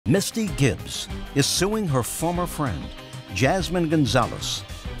Misti Gibbs is suing her former friend, Jazmin Gonzalez,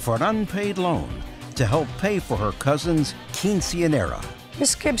 for an unpaid loan to help pay for her cousin's quinceanera.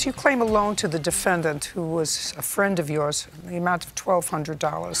 Ms. Gibbs, you claim a loan to the defendant, who was a friend of yours, in the amount of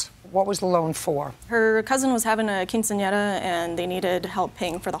 $1,200. What was the loan for? Her cousin was having a quinceanera and they needed help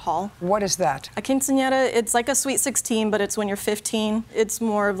paying for the hall. What is that? A quinceanera, it's like a sweet 16, but it's when you're 15. It's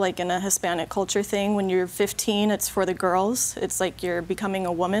more of like in a Hispanic culture thing. When you're 15, it's for the girls. It's like you're becoming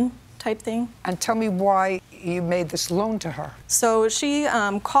a woman type thing. And tell me why you made this loan to her. So she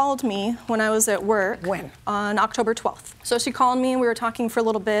called me when I was at work. When? On October 12th. So she called me and we were talking for a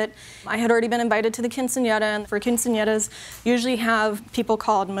little bit. I had already been invited to the quinceanera, and for quinceaneras usually have people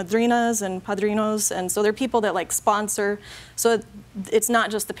called madrinas and padrinos, and so they're people that like sponsor. So it's not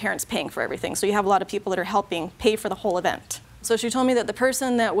just the parents paying for everything. So you have a lot of people that are helping pay for the whole event. So she told me that the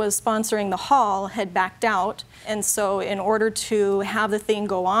person that was sponsoring the hall had backed out, and so in order to have the thing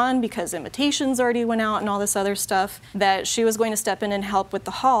go on, because invitations already went out and all this other stuff, that she was going to step in and help with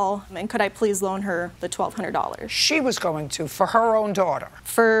the hall, and could I please loan her the $1,200? She was going to, for her own daughter?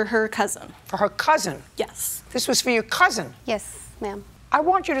 For her cousin. For her cousin? Yes. This was for your cousin? Yes, ma'am. I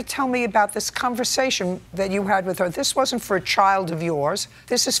want you to tell me about this conversation that you had with her. This wasn't for a child of yours.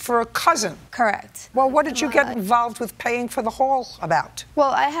 This is for a cousin. Correct. Well, what did you get involved with paying for the hall about?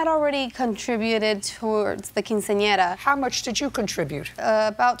 Well, I had already contributed towards the quinceañera. How much did you contribute?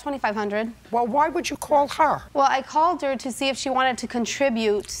 About $2,500. Well, why would you call her? Well, I called her to see if she wanted to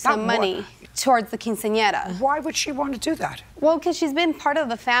contribute some money towards the quinceañera. Why would she want to do that? Well, because she's been part of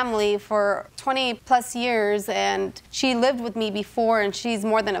the family for 20+ years, and she lived with me before, and she's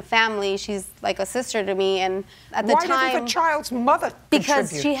more than a family. She's like a sister to me, and at the time... Why didn't the child's mother Because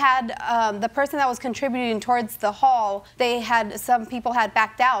contribute? she had, the person that was contributing towards the hall, some people had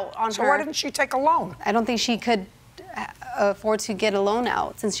backed out on her. So why didn't she take a loan? I don't think she could afford to get a loan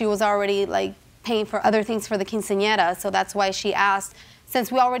out, since she was already like paying for other things for the quinceañera, so that's why she asked. Since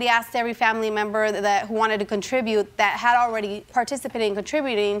we already asked every family member who wanted to contribute, that had already participated in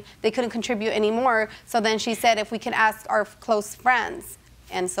contributing, they couldn't contribute anymore. So then she said if we could ask our close friends.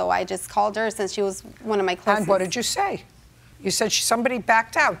 And so I just called her since she was one of my closest. And what did you say? You said somebody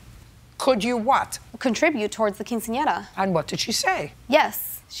backed out. Could you what? Contribute towards the quinceañera. And what did she say? Yes.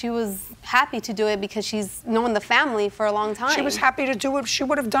 She was happy to do it because she's known the family for a long time. She was happy to do it. She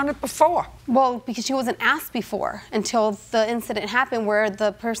would have done it before. Well, because she wasn't asked before until the incident happened where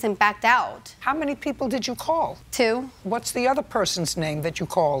the person backed out. How many people did you call? 2. What's the other person's name that you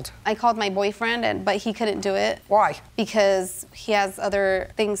called? I called my boyfriend, but he couldn't do it. Why? Because he has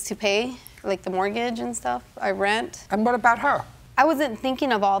other things to pay, like the mortgage and stuff. I rent. And what about her? I wasn't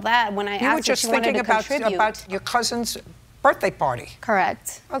thinking of all that when I asked if she wanted to contribute. You were just thinking about your cousin's birthday party.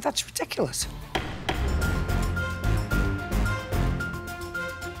 Correct. Oh, that's ridiculous.